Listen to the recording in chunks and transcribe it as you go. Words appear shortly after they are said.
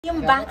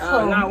I'm back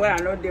home. Now where I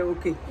know they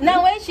okay.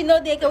 Now when she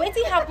know they okay,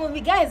 waiting happen,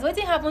 guys.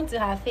 Waiting happen to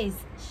her face.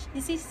 You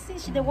see,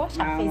 she dey wash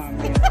her face.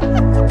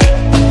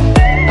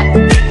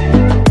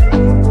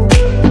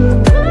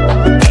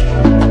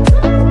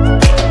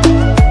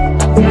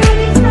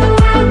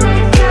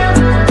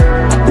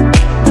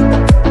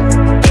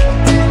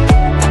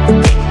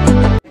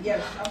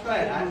 Yes,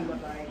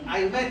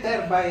 I met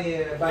her by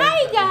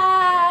Hi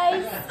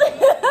guys.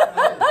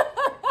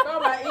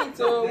 Come and eat.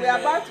 So we are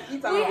about to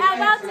eat. We are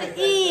about to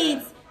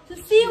eat. To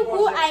see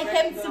who I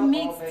came to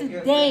meet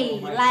today.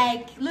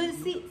 Like, look,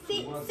 see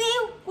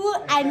who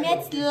I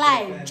met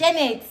live.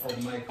 Janet.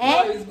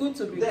 It's good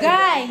to be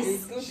guys.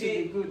 It's good to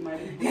be good, my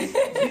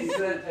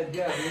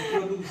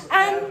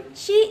And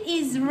she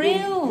is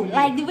real.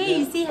 Like the way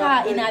you see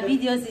her in her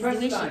videos is the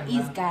way she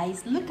is,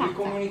 guys. Look at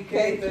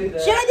her.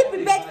 She already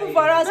prepared food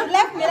for us. We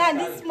left Milan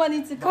this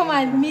morning to come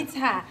and meet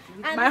her.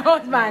 And my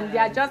husband, they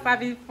are just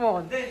having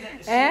fun.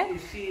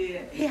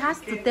 He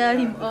has to tell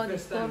him all the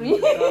story.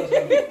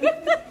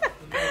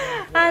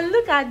 And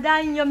look at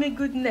that yummy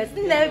goodness.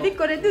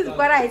 Because reduce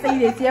what I say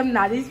the same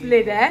now this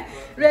plate,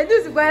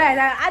 reduce what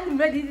I I'm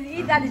ready to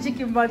eat that the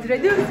chicken, but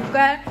reduce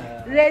the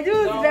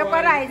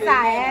what I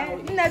say,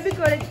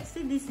 because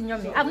see this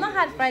yummy. I've not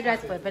had fried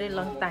rice for a very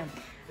long time,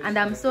 and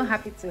I'm so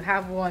happy to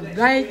have one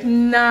right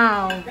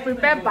now,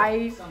 prepared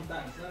by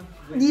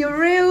the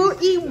real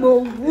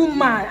Igbo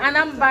woman, an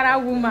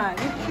Ambara woman.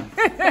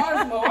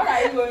 What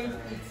are you going to eat?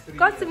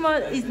 Customer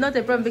is not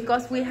a problem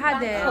because we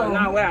had a.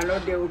 Now where I know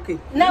they okay.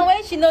 Now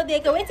when she know they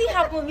okay, waiting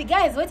happen,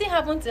 guys. Waiting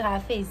happen to her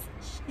face.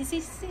 You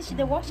see, she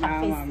dey wash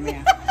her face.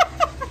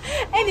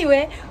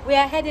 Anyway, we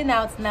are heading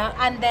out now,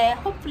 and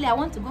hopefully, I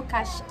want to go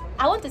catch.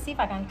 I want to see if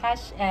I can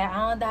catch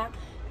another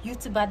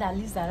YouTuber that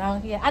lives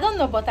around here. I don't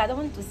know, but I don't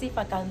want to see if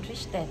I can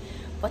reach there.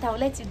 But I will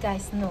let you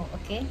guys know,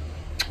 okay?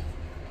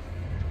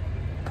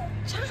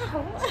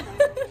 Ciao.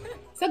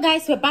 So,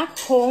 guys, we're back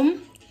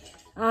home.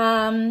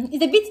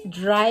 It's a bit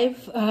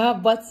drive,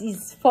 but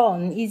it's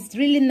fun. It's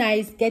really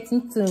nice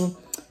getting to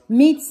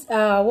meet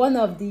one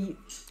of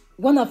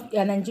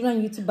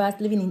Nigerian YouTubers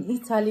living in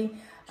Italy.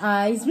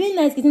 It's really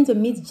nice getting to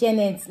meet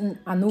Janet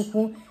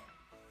Anuku.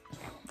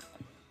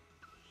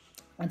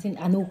 I think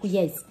Anuku,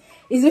 yes.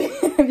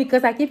 It's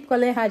because I keep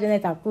calling her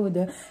Janet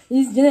Apudo.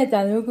 It's Janet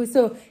Anuku.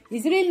 So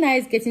it's really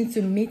nice getting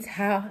to meet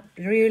her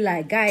real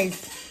life,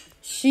 guys.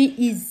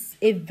 She's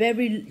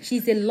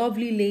a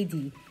lovely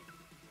lady.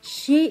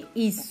 She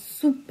is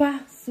super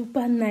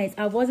nice.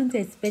 I wasn't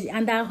expecting,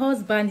 and her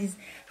husband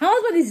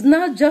is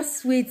not just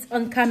sweet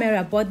on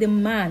camera, but the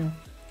man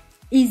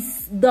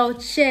is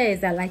Dolce,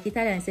 like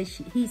Italian say.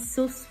 He's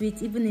so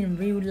sweet even in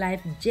real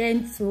life,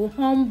 gentle,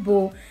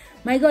 humble.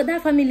 My God,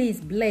 that family is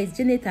blessed.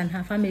 Janet and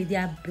her family, they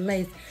are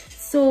blessed.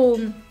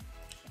 So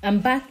I'm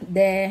back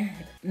there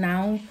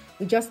now.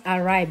 We just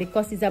arrived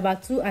because it's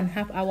about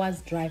 2.5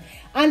 hours drive.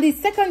 And the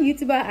second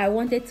YouTuber I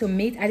wanted to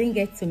meet, I didn't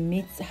get to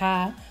meet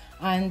her.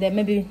 And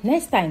maybe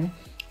next time.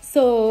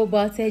 So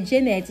but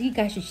Janet, you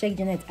guys should check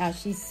Janet out.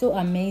 She's so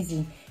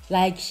amazing.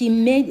 Like, she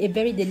made a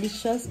very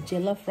delicious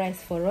jollof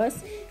rice for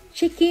us,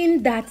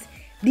 chicken that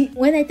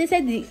when I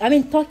tasted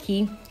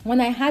turkey, when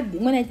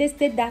I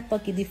tasted that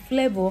turkey, the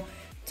flavor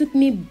took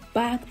me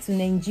back to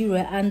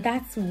Nigeria, and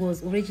that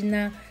was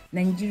original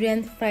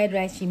Nigerian fried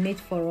rice she made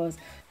for us.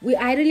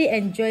 I really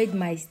enjoyed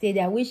my stay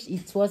there. I wish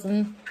it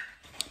wasn't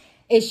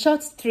a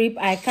short trip.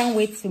 I can't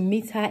wait to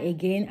meet her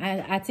again.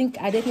 I think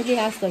I definitely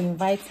have to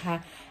invite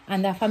her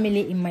and her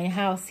family in my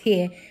house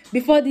here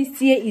before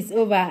this year is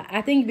over.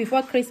 I think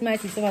before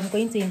Christmas is over, I'm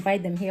going to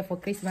invite them here for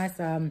Christmas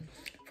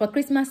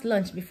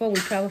lunch before we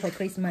travel for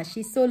Christmas.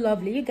 She's so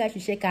lovely. You guys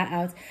should check her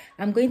out.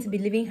 I'm going to be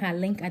leaving her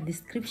link at the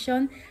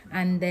description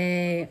and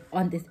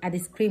at the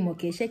screen.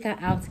 Okay, check her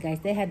out, guys.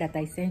 Tell her that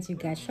I sent you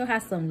guys. Show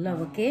her some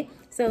love, okay?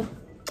 So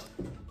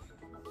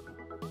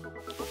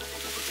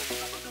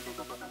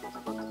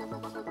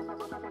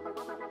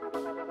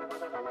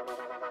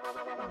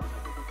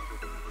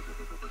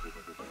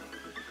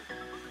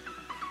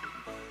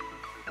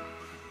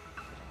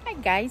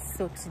guys,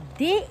 so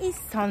today is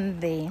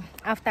Sunday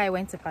after I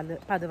went to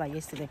Padova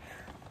yesterday.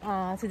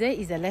 Today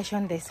is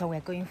election day, so we're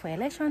going for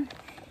election.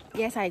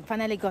 Yes, I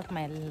finally got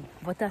my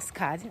voter's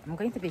card. I'm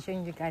going to be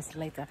showing you guys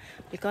later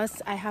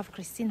because I have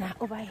Christina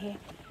over here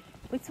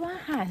with one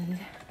hand.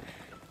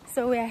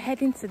 So we are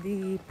heading to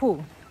the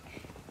pool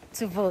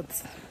to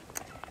vote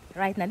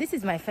right now. This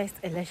is my first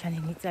election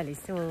in Italy,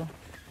 so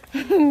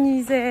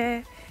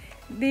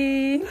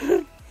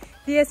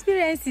the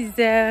experience is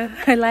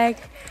like,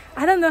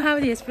 I don't know how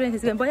the experience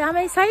is going, but I'm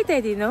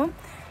excited, you know.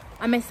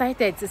 I'm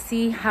excited to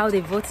see how they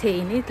vote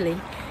here in Italy.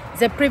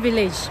 It's a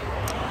privilege.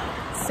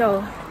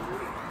 So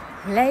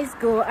let's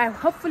go.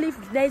 Hopefully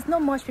there is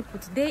not much people.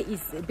 Today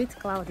is a bit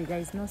cloudy. There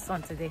is no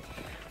sun today.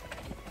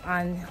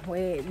 And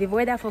the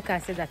weather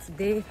forecast said that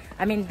today,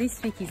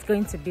 this week is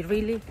going to be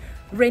really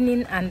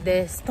raining and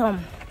the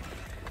storm.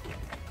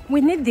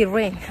 We need the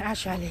rain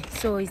actually.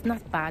 So it's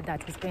not bad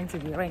that it's going to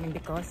be raining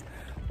because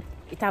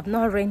it have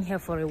not rained here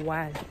for a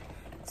while,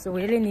 so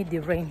we really need the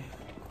rain.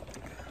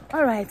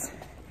 All right,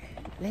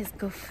 let's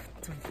go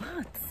to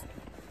vote.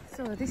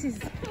 So this is,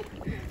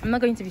 I'm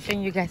not going to be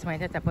showing you guys my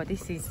data, but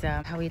this is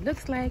how it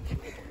looks like.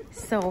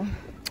 So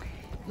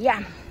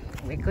yeah,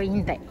 we're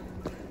going there.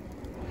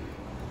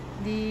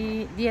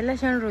 The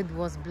election road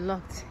was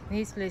blocked in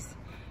this place.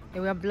 They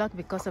were blocked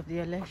because of the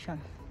election.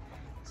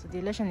 So the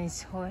election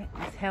is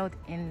held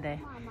in there.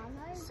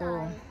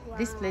 So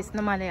this place,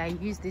 normally I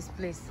use this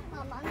place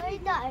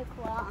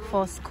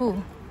for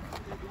school,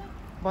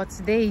 but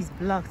today is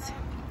blocked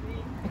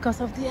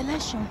because of the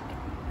election.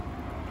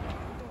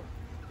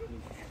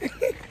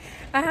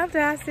 I have to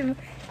ask him.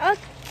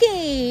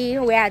 Okay,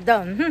 we are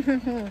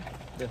done.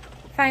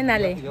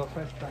 Finally, Your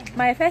first time.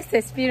 my first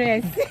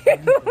experience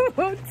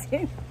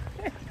voting.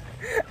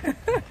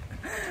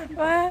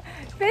 Well,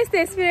 first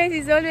experience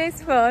is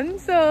always fun,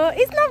 so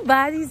it's not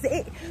bad.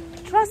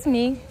 Trust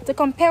me, to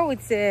compare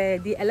with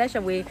the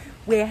election we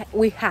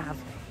have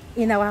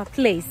in our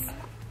place,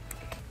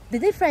 the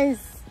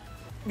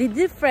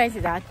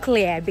differences are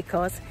clear,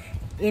 because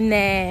in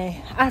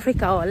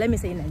Africa, or let me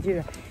say in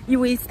Nigeria, you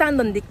will stand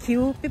on the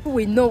queue. People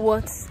will know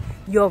what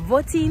you're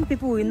voting.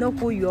 People will know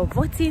who you're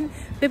voting.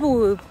 People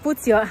will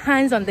put your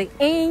hands on the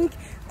ink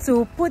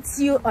to put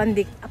you on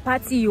the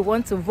party you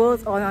want to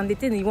vote, or on the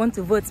thing you want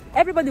to vote.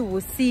 Everybody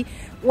will see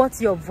what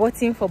you're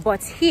voting for.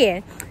 But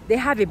here they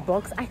have a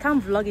box. I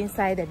can't vlog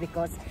inside there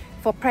because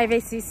for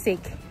privacy's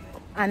sake,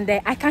 and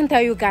I can't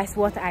tell you guys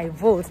what I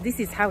vote. This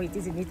is how it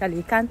is in Italy.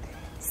 You can't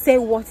say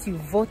what you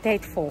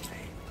voted for.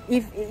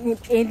 If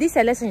in this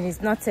election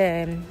is not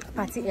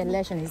party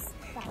election, it's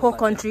whole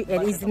country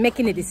and is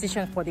making a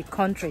decision for the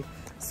country.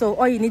 So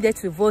all you needed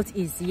to vote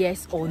is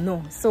yes or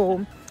no.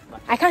 So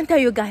I can't tell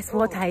you guys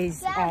what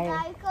it's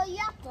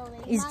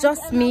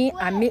just me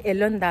and me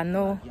alone that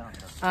know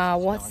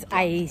what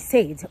I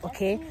said.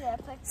 Okay,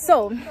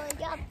 so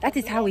that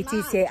is how it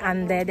is here.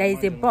 And there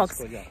is a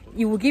box.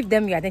 You will give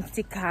them your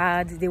identity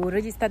card. They will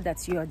register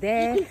that you are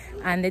there,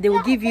 and they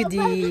will give you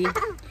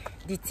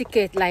the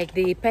ticket, like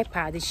the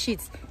paper, the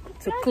sheet,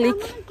 to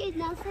click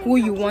who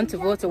you want to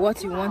vote or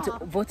what you want to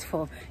vote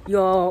for.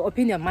 Your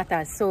opinion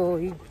matters.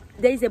 So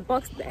there is a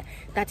box there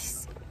that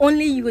is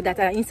only you that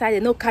are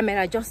inside, no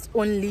camera, just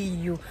only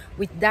you,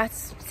 with that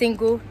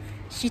single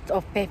sheet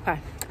of paper.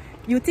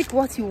 You take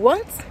what you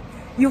want,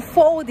 you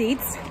fold it,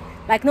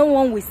 like no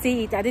one will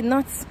see it. I did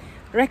not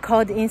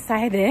record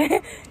inside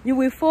there. You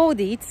will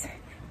fold it,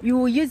 you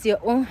will use your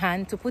own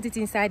hand to put it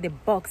inside the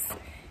box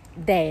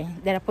there.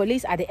 There are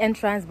police at the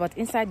entrance, but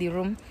inside the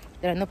room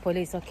there are no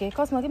police. Okay,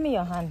 Cosmo, give me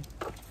your hand.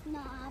 No,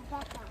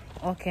 Papa.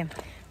 Okay,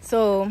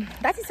 so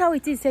that is how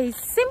it is. So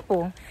it's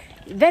simple,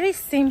 very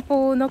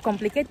simple, no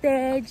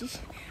complicated,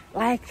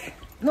 like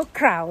no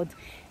crowd.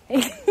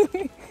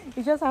 You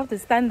just have to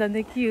stand on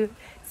the queue.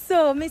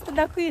 So Mr.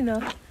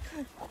 Daquino,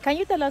 can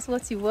you tell us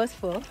what you voted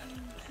for?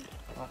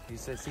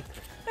 It's a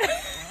secret.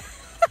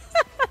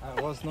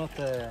 I was not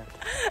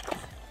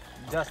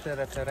just a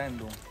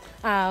referendum.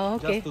 Ah,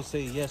 okay. Just to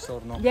say yes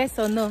or no. Yes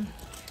or no.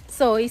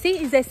 So you see,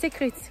 it's a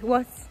secret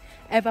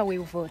whatever we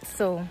vote.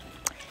 So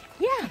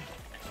yeah,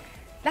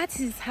 that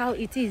is how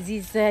it is.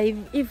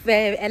 If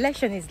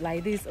election is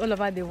like this all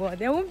over the world,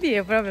 there won't be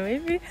a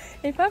problem.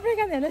 If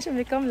African election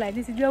become like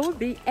this, there won't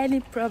be any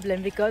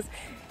problem, because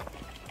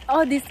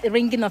all this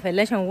ringing of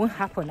election won't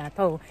happen at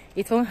all.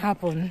 It won't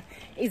happen.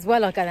 It's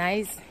well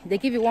organized. They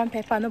give you one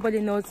paper. Nobody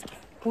knows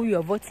who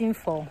you're voting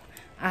for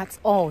at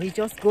all. You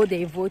just go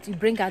there, vote, you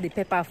bring out the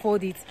paper,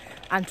 fold it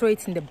and throw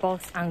it in the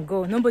box and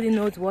go. Nobody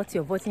knows what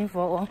you're voting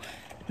for or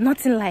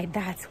nothing like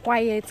that.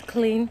 Quiet,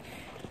 clean.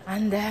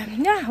 And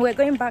yeah, we're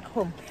going back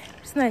home.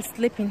 Priscilla is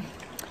sleeping.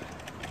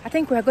 I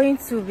think we're going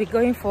to be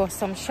going for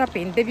some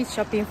shopping, baby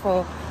shopping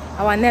for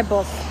our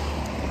neighbors.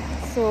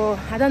 So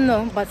I don't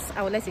know, but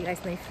I will let you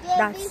guys know if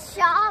that's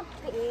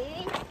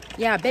Shopping.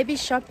 yeah, baby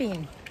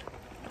shopping,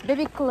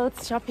 baby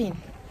clothes shopping.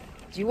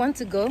 Do you want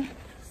to go?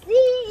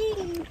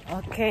 See.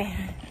 Okay,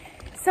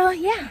 so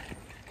yeah,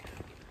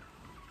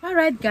 all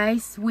right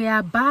guys, we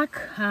are back.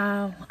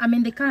 I'm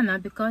in the car now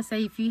because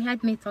if you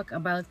heard me talk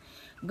about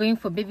going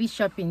for baby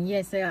shopping,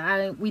 yes,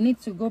 we need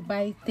to go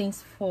buy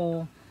things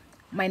for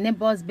my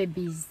neighbor's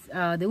babies.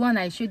 The one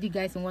I showed you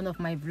guys in one of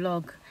my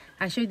vlog,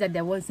 I showed that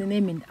there was a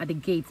name at the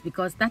gate,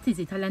 because that is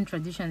Italian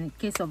tradition. In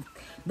case of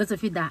those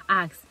of you that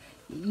ask,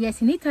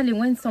 yes, in Italy,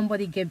 when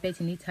somebody gets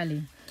birth in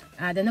Italy,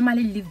 they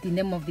normally leave the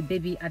name of the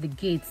baby at the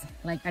gate,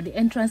 like at the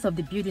entrance of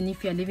the building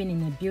if you're living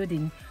in a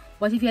building.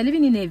 But if you're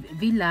living in a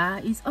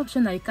villa, it's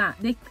optional. You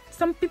can't.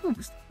 Some people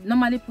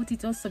normally put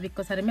it also,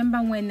 because I remember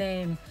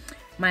when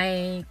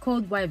my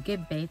cold wife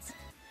gave birth,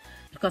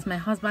 because my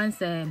husband's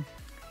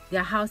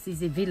their house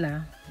is a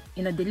villa,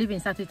 you know, they live in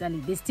South Italy,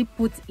 they still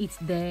put it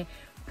there,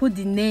 put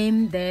the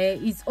name there.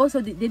 It's also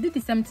they do the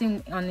same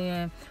thing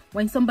on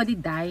when somebody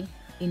die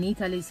in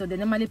Italy. So they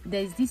normally,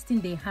 there's this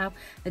thing they have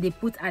that they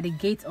put at the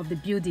gate of the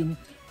building.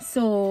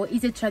 So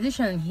it's a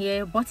tradition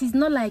here, but it's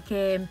not like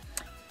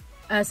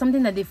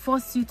something that they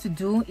force you to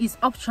do. It's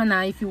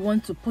optional if you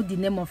want to put the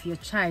name of your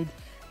child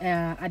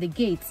at the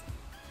gate.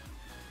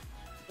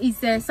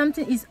 It's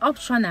something is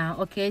optional.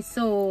 Okay,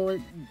 so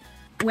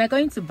we're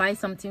going to buy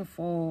something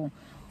for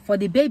for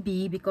the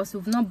baby, because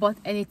we've not bought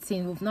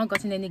anything, we've not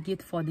gotten any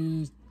gift for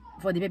the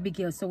baby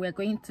girl. So we're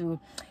going to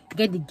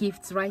get the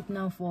gifts right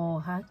now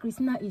for her.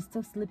 Christina is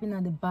still sleeping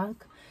at the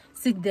back.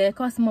 Sit there.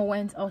 Cosmo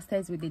went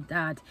upstairs with the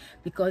dad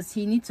because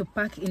he needs to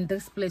park in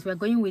this place. We're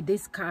going with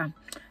this car.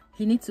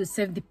 He needs to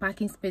save the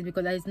parking space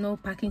because there is no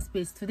parking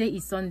space. Today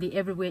is Sunday,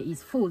 everywhere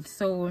is full.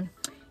 So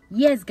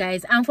yes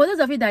guys, and for those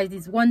of you that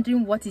is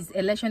wondering what is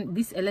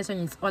this election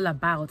is all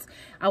about,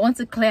 I want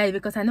to clear it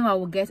because I know I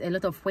will get a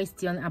lot of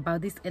questions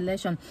about this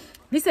election.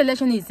 This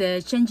election is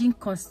a changing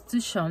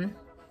constitution.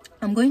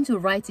 I'm going to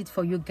write it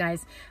for you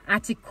guys.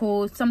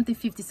 Article something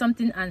 50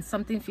 something and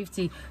something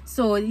 50.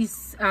 So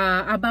it's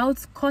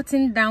about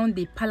cutting down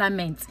the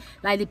parliament,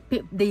 like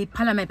the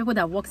parliament, people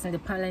that works in the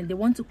parliament. They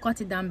want to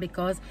cut it down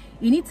because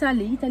in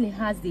Italy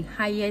has the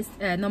highest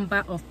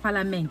number of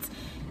parliaments,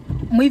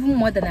 even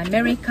more than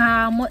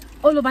America,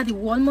 all over the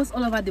world, almost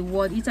all over the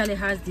world. Italy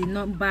has the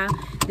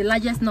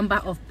largest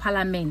number of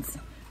parliaments.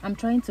 I'm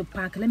trying to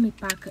park. Let me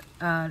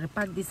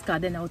repark this car,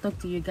 then I'll talk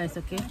to you guys,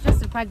 okay?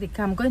 Just to park the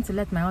car, I'm going to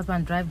let my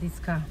husband drive this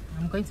car.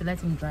 I'm going to let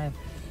him drive,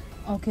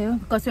 okay?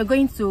 Because we're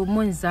going to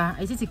Monza.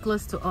 Is it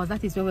close to us?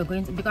 That is where we're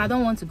going to, because I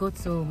don't want to go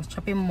to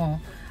shopping mall.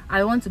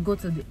 I want to go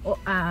to the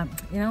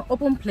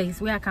open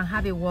place where I can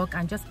have a walk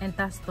and just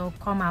enter store,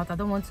 come out. I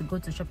don't want to go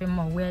to shopping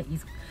mall where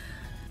it's,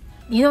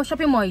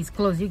 shopping mall is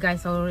closed. You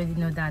guys already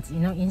know that,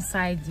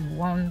 inside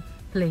one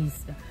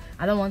place.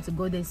 I don't want to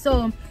go there.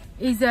 So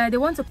they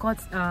want to cut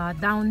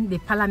down the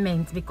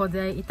parliament because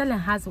the Italian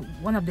has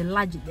one of the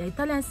largest. The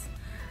Italians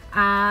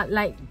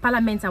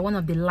parliaments are one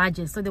of the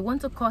largest, so they want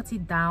to cut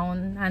it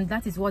down, and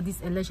that is what this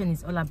election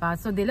is all about.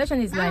 So the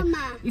election is like,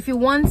 if you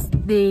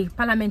want the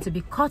parliament to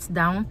be cut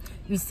down,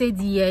 you said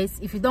yes.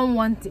 If you don't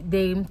want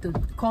them to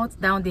cut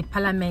down the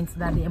parliament,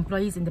 that the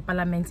employees in the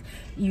parliament,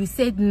 you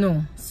said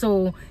no.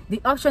 So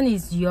the option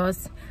is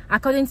yours.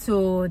 According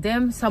to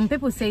them, some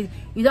people say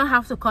you don't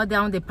have to cut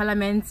down the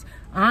parliament.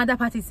 Another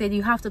party said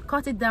you have to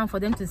cut it down for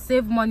them to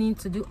save money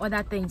to do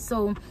other things.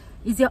 So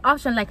it's your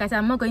option. Like I said,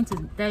 I'm not going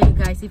to tell you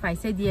guys if I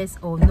said yes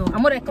or no.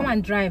 I'm gonna come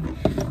and drive,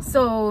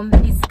 so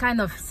it's kind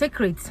of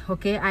secret,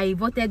 okay? I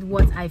voted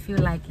what I feel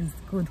like is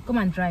good. Come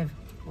and drive.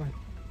 Why?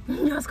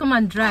 Just come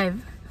and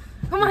drive.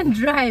 Come and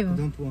drive. I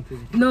don't want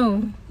it.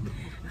 No.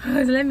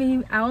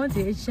 I want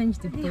to exchange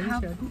the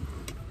position.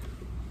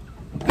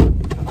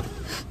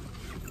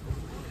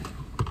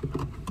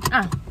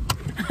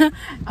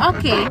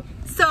 Okay,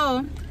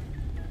 so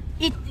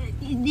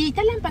the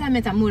Italian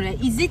parliament, Amore,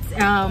 is it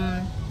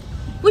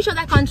which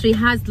other country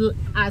has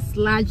as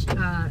large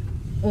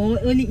or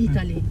only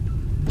Italy?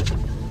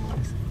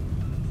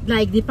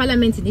 Like the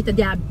parliament in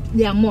Italy,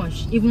 they are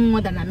much, even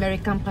more than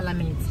American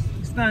parliament.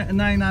 It's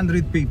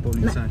 900 people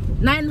inside.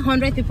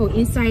 900 people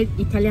inside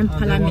Italian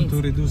parliament. They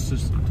want to reduce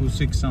to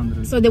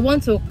 600. So they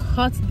want to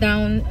cut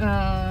down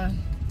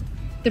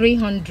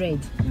 300.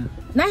 Yeah.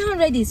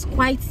 900 is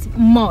quite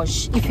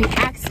much, if you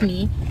ask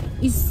me.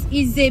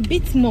 Is a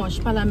bit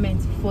much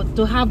parliament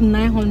to have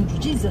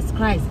 900. Jesus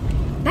Christ,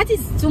 that is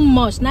too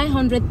much.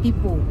 900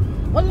 people,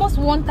 almost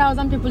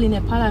 1,000 people in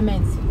a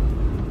parliament.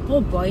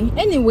 Oh boy.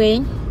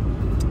 Anyway,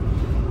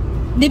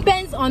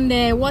 depends on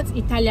what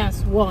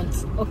Italians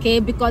want, okay?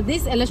 Because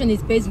this election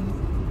is based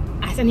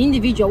as an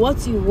individual,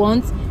 what you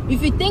want.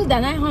 If you think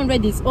that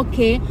 900 is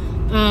okay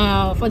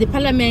for the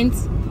parliament,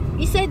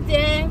 he said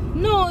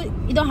no,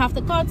 you don't have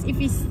to cut.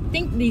 If you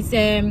think this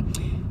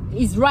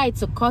is right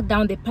to cut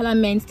down the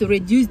parliament, to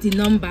reduce the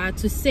number,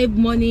 to save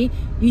money,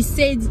 you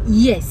said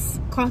yes,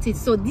 cut it.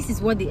 So this is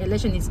what the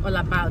election is all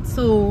about.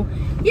 So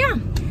yeah,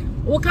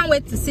 we can't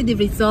wait to see the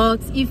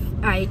results, if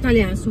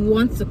Italians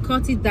want to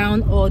cut it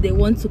down or they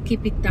want to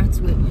keep it that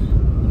way.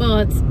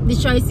 But the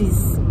choice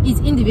is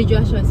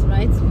individual choice,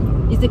 right?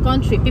 It's the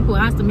country, people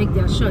have to make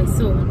their choice.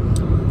 So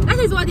that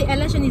is what the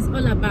election is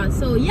all about.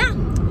 So yeah,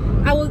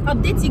 I will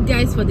update you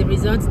guys for the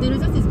results. The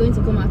result is going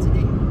to come out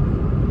today.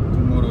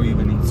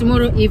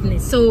 Tomorrow evening.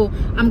 So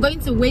I'm going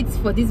to wait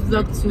for this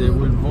vlog to. They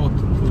will vote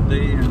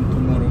today and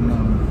tomorrow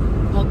morning.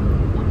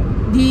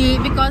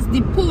 Because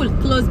the poll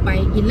closed by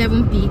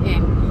 11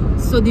 p.m.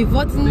 So the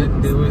voting.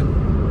 They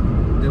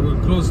will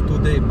close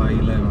today by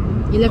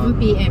 11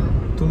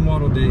 p.m.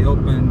 Tomorrow they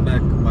open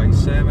back by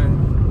 7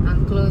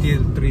 and close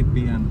till 3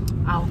 p.m.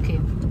 Okay.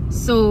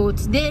 So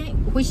today,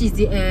 which is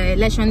the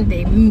election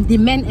day, the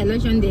main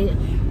election day,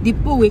 the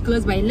poll will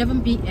close by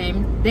 11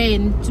 p.m.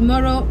 Then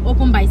tomorrow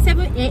open by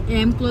 7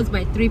 a.m. close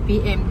by 3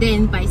 p.m.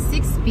 Then by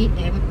 6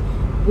 p.m.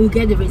 we'll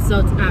get the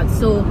results out.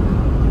 So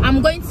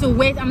I'm going to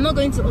wait. I'm not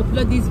going to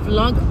upload this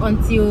vlog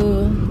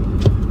until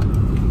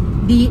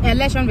the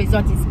election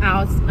result is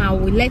out. I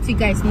will let you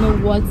guys know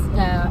what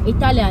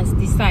Italians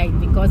decide,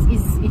 because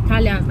it's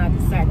Italians that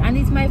decide, and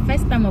it's my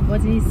first time of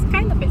voting. It's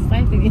kind of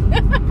exciting.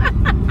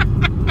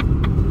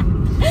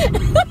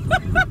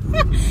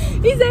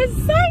 It's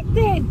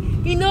excited,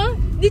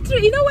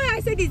 the why I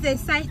said it's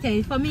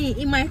excited. For me,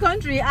 in my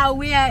country,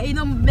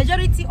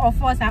 majority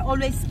of us are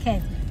always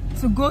scared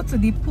to go to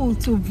the poll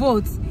to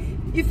vote.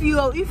 if you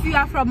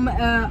are from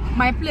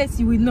my place,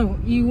 you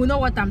will know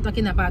what I'm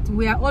talking about.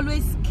 We are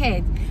always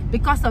scared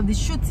because of the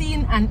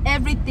shooting and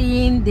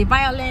everything, the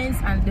violence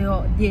and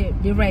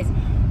the rest.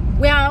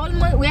 We are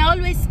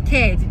always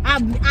scared.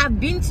 I've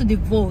been to the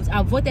vote.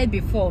 I've voted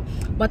before,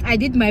 but I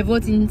did my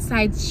vote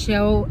inside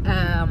Shell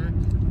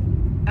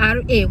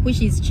RA,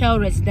 which is Shell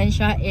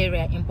residential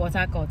area in Port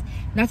Harcourt.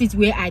 That is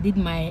where I did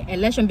my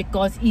election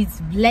because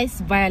it's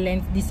less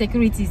violent. The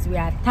securities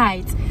were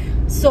tight.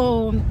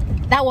 So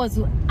that was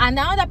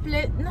another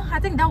place. No, I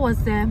think that was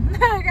I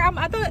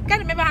can't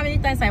remember how many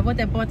times I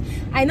voted, but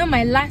I know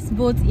my last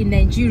vote in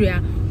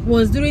Nigeria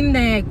was during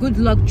Good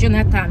Luck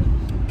Jonathan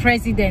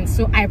president.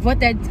 So I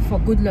voted for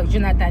Good Luck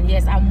Jonathan.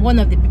 Yes, I'm one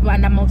of the people,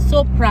 and I'm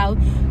so proud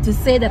to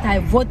say that I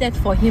voted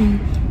for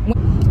him.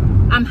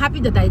 I'm happy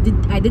that I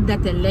did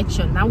that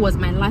election. That was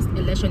my last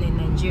election in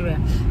Nigeria.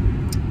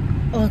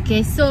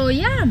 Okay, so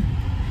yeah,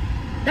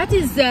 that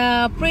is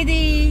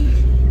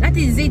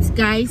it,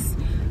 guys.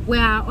 We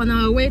are on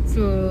our way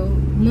to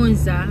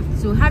Monza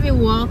to have a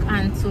walk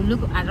and to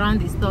look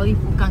around the store if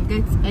we can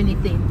get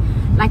anything.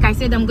 Like I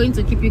said, I'm going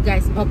to keep you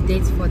guys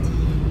updates for the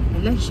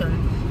election,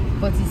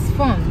 but it's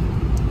fun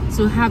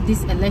to have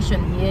this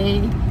election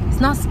here. It's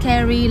not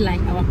scary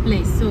like our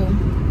place. So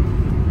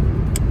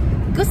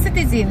good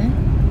citizen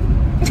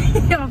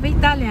of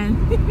Italy.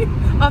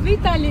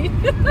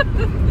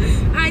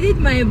 I did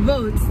my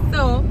vote.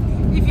 So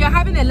if you're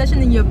having an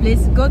election in your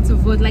place, go to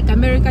vote. Like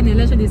American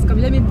election is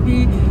coming.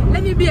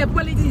 Let me be a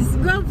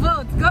politician. Go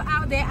vote. Go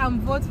out there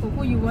and vote for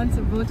who you want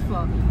to vote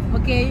for.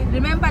 Okay,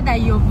 remember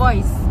that your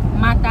voice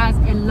matters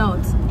a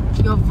lot.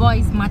 Your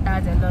voice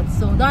matters a lot.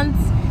 So don't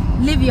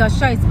leave your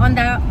choice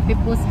under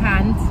people's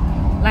hands.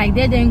 Like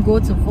they didn't go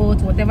to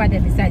vote, whatever they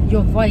decide.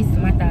 Your voice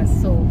matters.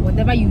 So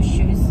whatever you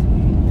choose,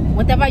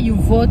 whatever you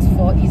vote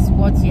for is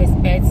what you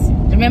expect.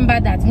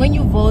 Remember that when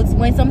you vote,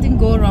 when something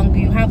goes wrong,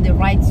 you have the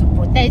right to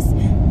protest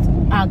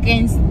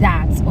against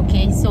that.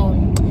 Okay, so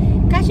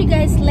catch you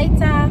guys later.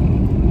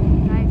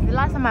 Guys, the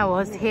last time I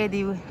was here,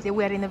 they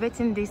were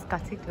renovating this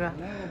cathedral,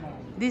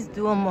 this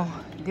Duomo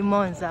di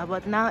Monza,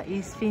 but now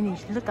it's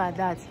finished. Look at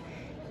that.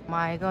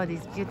 My God,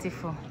 it's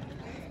beautiful.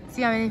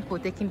 See how many people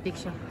taking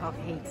picture of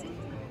it.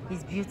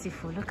 It's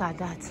beautiful. Look at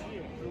that.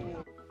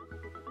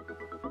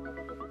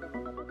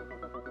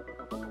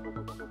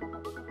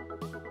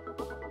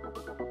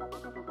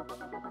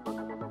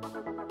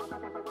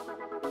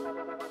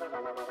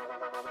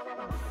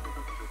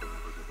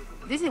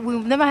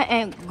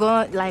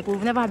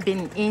 We've never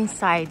been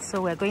inside,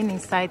 so we're going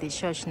inside the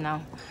church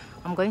now.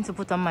 I'm going to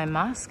put on my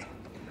mask.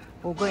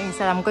 We'll go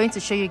inside. I'm going to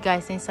show you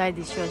guys inside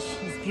the church.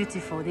 It's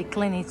beautiful. They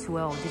clean it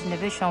well. The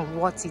renovation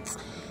worth it.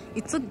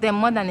 It took them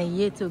more than a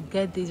year to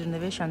get this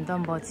renovation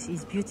done, but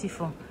it's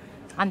beautiful,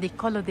 and the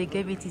color they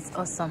gave it is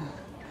awesome.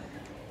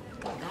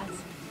 Look at that.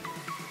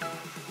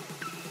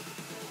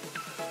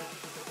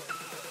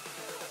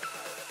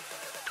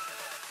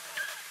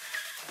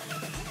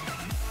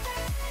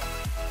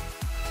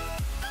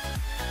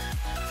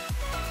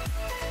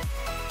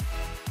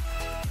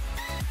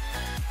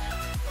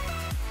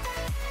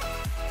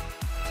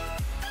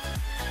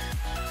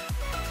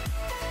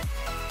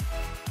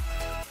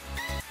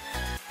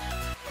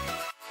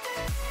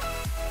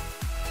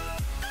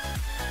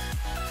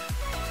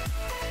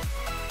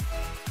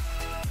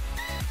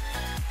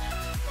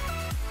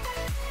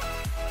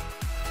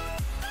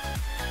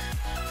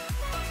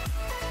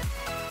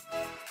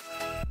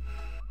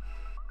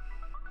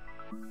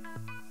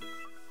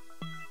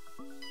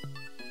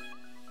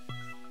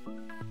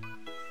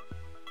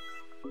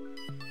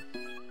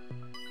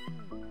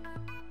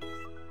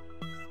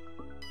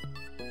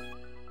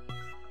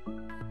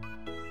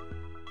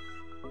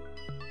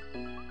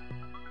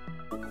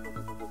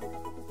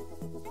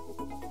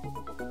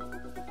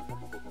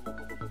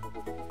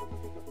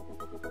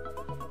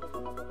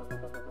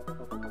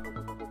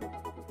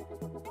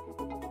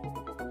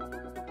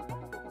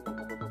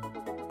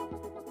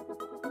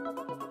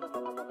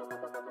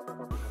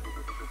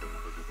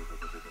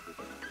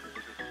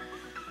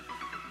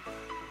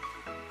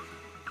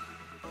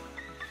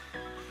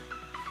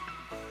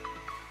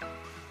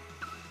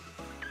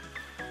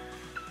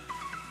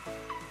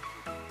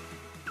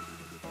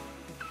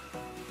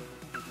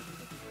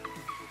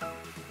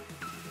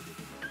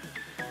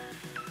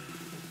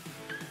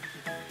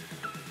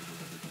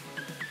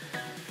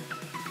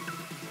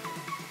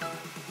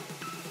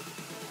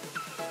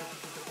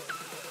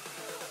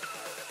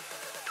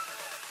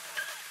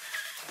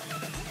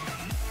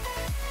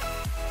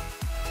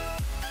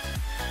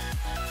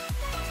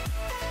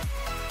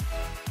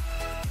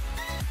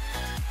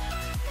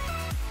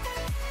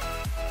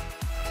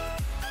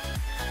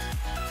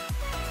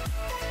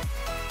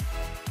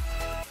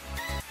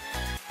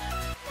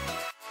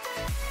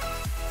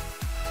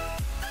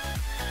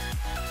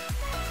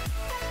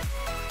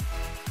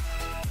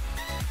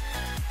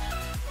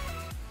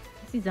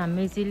 This is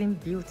amazingly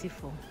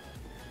beautiful.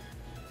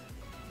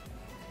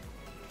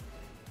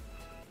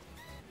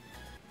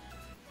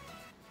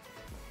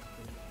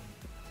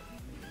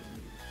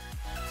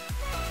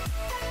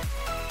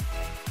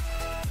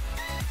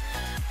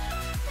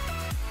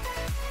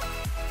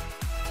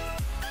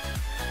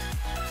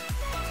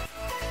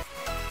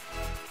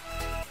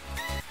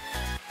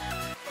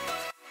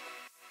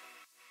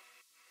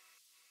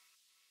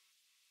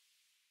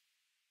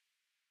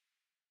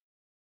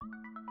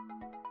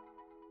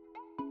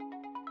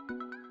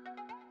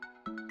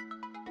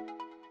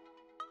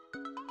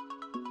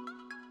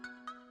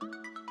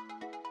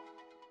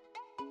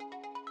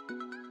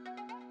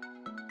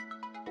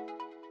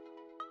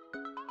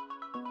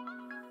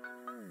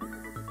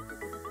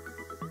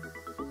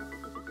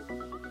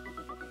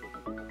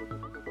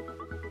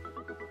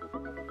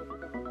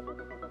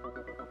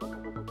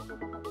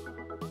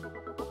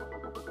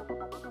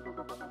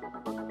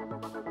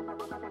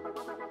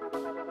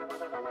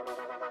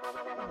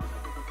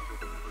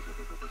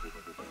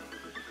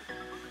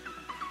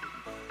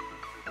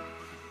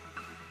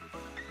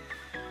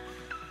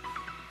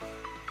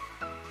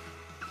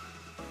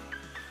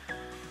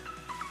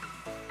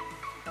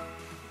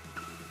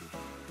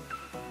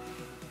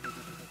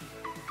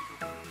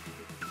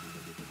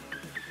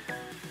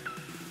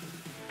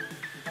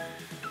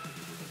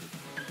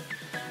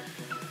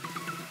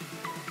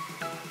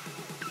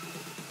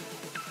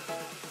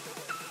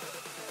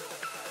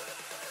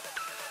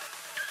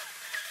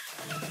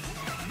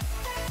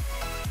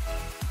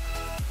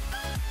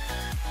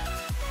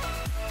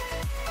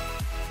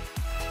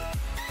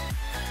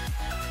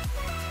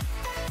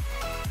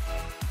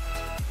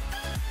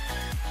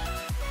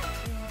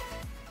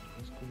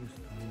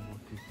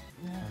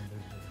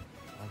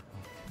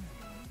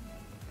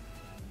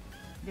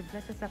 The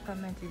Blessed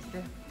Sacrament is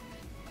there.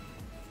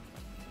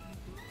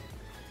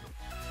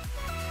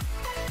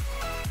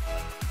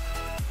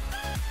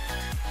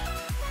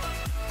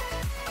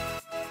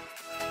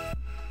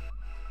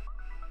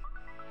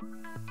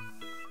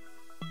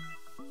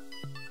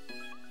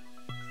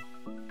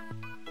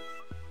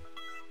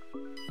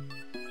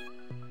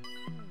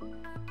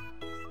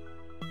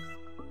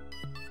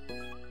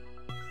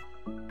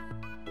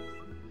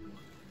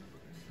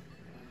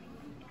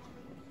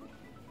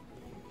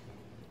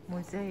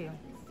 Museo.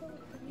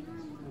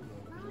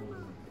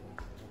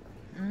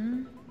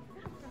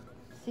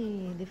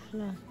 See the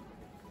floor.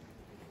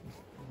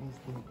 It's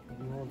the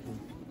old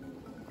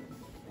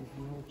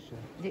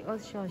church. The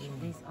old church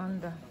is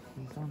under.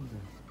 It's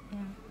under. Yeah.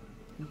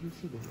 Did you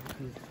see that?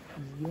 It's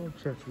the old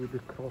church with the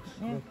cross.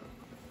 Yeah. Look.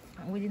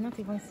 We did not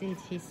even see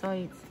it. He saw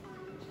it.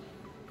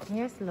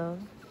 Yes, love.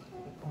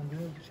 On the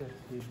old church,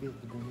 they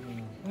built the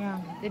new one. Yeah,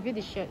 they built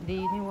the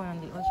new one on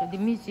the old church. The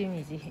museum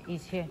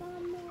is here.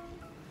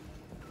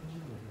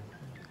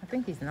 I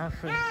think it's not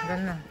free. I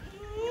don't know.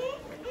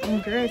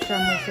 Ingresso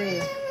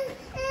Museo.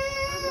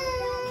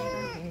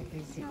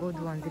 It's the old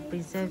one. They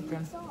preserved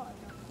them.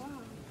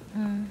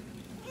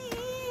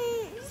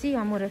 See,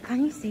 amore,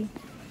 can you see?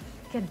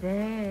 Che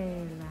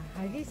bella.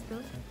 Hai visto?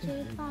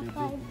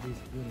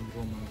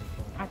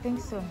 I think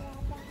so.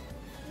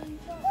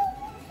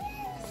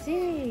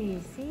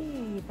 Sì,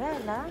 sì,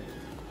 bella.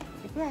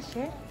 Ti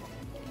piace?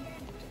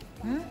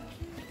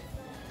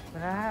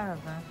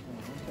 Brava.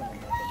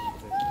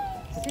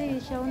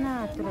 Sì, c'è un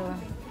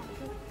altro.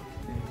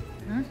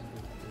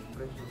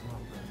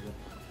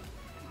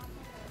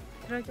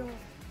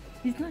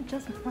 It's not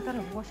just a matter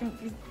of washing.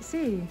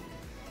 See,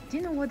 do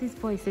you know what this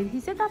boy said? He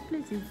said that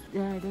place is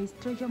there is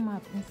treasure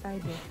map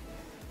inside there.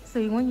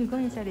 So when you go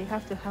inside, they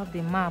have to have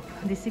the map,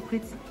 the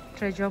secret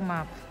treasure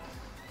map.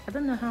 I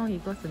don't know how he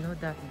got to know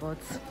that,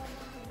 but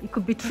it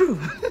could be true.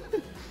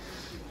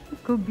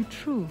 It could be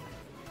true.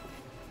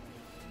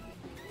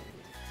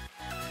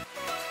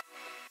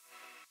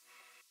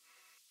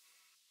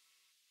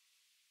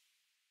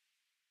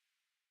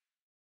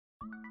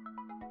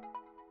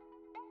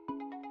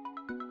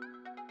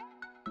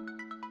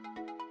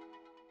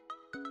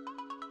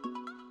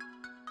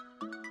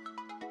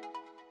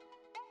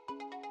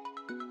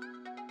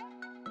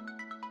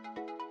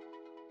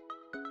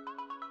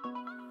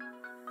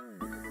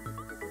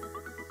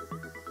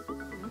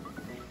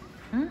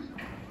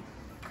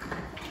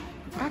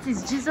 That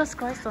is Jesus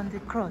Christ on the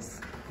cross.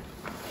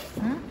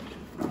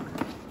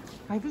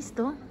 Hai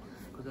visto?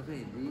 Cosa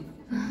vedi?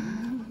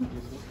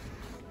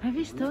 Hai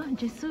visto?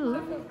 Gesù?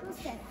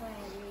 Cos'è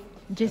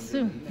quello?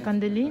 Gesù,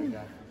 candelini.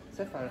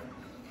 Sai fare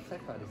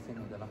il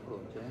segno della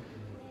croce?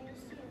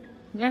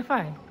 Yeah,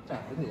 fine. Cioè,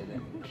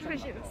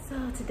 vedete? So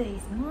today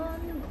is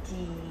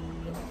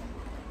Monday.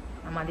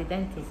 I'm at the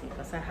dentist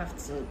because I have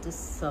to do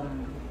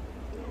some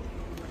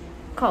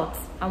cuts.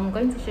 I'm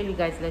going to show you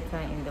guys later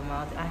in the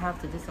mouth. I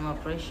have to do some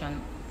operation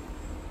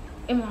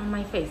on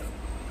my face.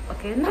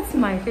 Okay, not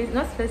my face,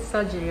 not face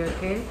surgery.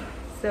 Okay,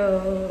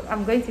 so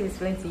I'm going to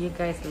explain to you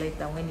guys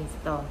later when it's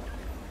done.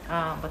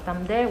 But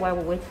I'm there while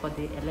we wait for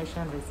the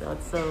election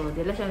results. So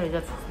the election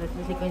results is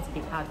definitely going to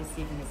be out this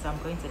evening. So I'm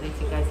going to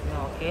let you guys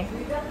know. Okay.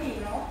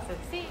 So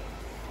see.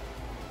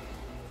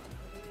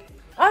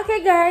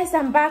 Okay guys,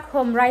 I'm back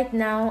home right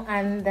now,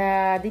 and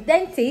the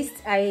dentist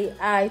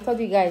I told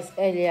you guys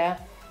earlier,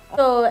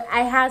 so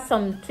I had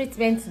some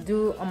treatment to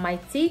do on my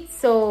teeth,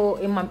 so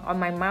on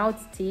my mouth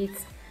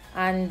teeth,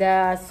 and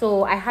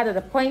so I had an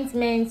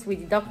appointment with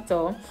the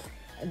doctor.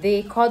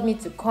 They called me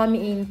to come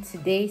in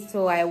today,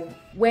 so I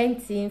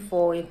went in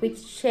for a quick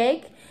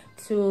check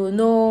to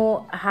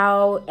know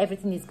how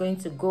everything is going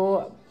to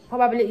go.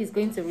 Probably it's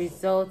going to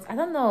result, I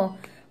don't know,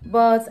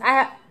 but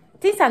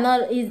things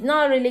is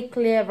not really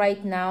clear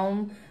right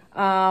now,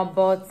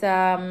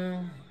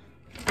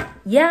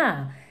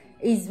 yeah,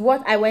 is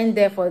what I went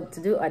there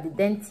to do at the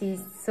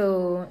dentist.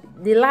 So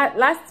the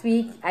last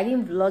week I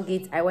didn't vlog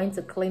it. I went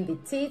to clean the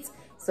teeth.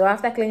 So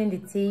after cleaning the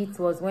teeth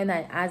was when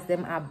I asked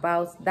them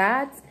about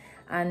that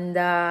and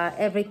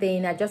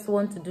everything. I just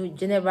want to do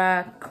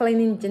general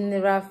cleaning,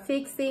 general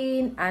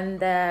fixing,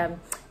 and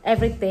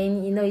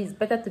everything. You know, it's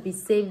better to be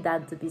safe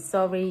than to be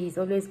sorry. It's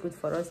always good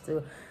for us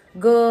to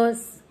go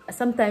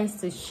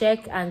sometimes to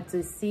check and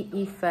to see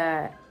if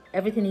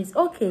everything is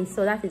okay.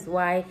 So that is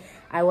why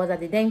I was at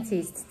the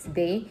dentist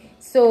today.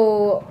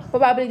 So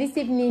probably this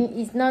evening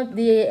is not,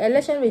 the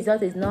election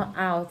result is not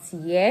out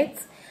yet,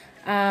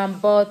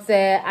 but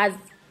as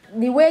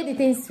the way the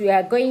things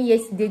were going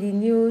yesterday, the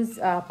news,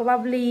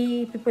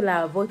 probably people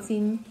are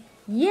voting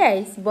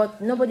yes,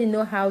 but nobody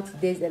know how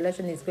today's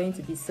election is going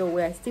to be. So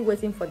we are still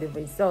waiting for the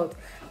result,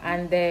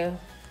 and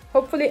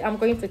hopefully I'm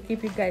going to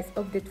keep you guys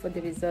updated for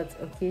the results.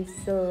 Okay,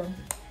 so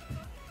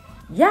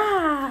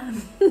yeah.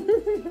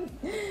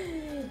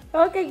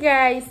 Okay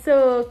guys,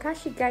 so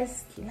catch you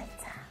guys later.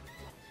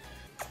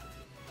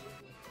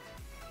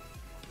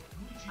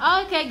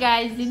 Okay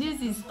guys, the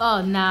news is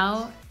on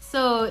now.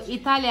 So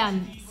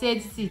Italian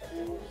said C.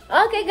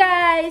 Okay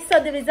guys, so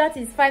the result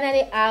is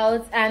finally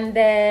out, and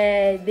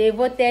they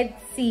voted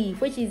C,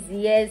 which is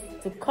yes,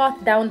 to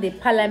cut down the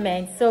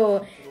parliament.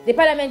 So the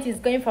parliament is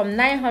going from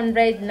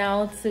 900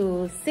 now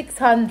to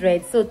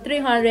 600, so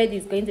 300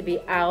 is going to be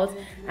out,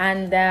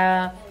 and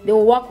they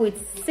will work with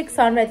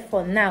 600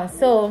 for now.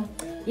 So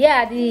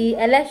yeah, the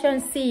election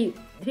C,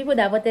 people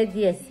that voted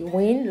yes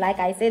win. Like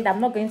I said,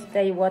 I'm not going to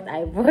tell you what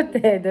I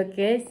voted,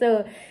 okay?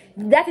 So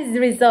that is the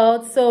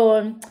result.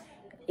 So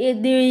the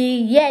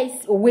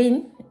yes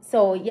win.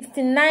 So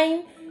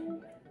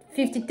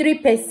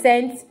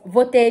 53%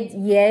 voted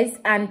yes,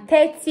 and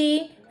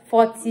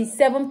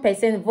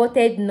 47%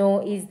 voted no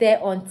is there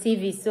on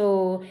TV.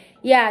 So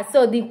yeah,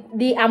 so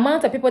the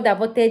amount of people that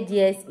voted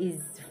yes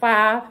is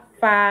far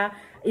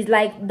is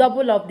like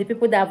double of the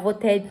people that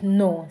voted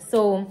no.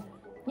 So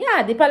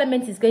yeah, the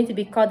parliament is going to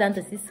be cut down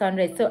to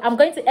 600. So I'm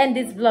going to end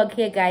this vlog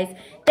here, guys.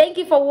 Thank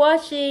you for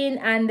watching,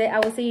 and I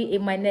will see you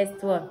in my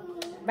next one.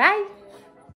 Bye.